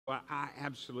Well, I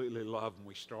absolutely love when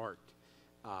we start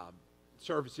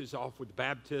services off with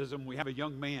baptism. We have a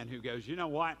young man who goes, you know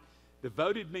what?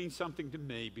 Devoted means something to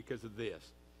me because of this.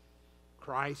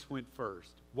 Christ went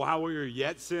first. While we were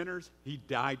yet sinners, he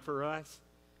died for us.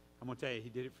 I'm going to tell you, he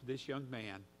did it for this young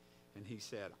man, and he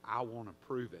said, I want to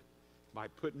prove it by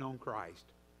putting on Christ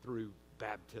through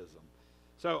baptism.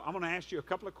 So I'm going to ask you a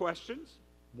couple of questions.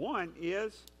 One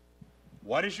is,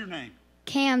 what is your name?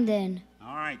 Camden.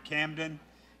 All right, Camden.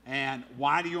 And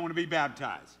why do you want to be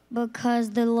baptized?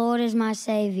 Because the Lord is my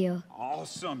Savior.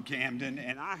 Awesome, Camden.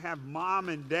 And I have Mom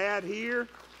and Dad here.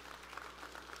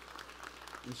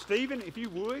 And Stephen, if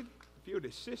you would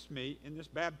assist me in this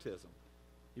baptism.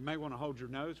 You may want to hold your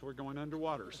nose. We're going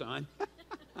underwater, son.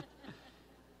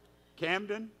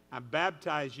 Camden, I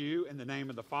baptize you in the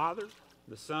name of the Father,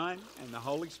 the Son, and the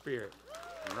Holy Spirit.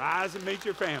 Rise and meet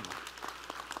your family.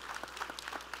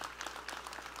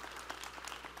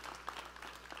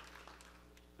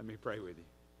 Let me pray with you.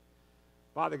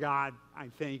 Father God, I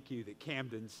thank you that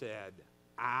Camden said,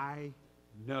 I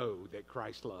know that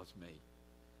Christ loves me.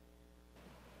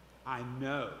 I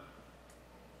know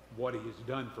what he has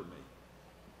done for me.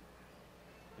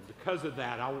 And because of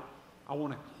that, I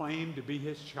want to claim to be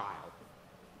his child.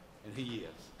 And he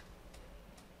is.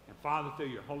 And Father, through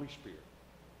your Holy Spirit,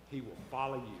 he will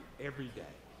follow you every day.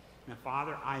 Now,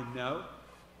 Father, I know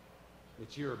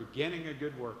that you're beginning a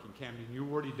good work in Camden.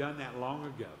 You've already done that long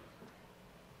ago.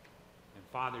 And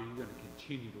Father, you're going to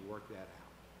continue to work that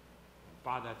out. And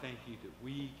Father, I thank you that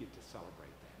we get to celebrate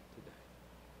that today.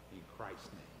 In Christ's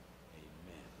name,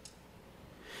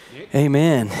 amen. Nick?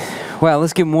 Amen. Wow,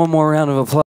 let's give him one more round of applause.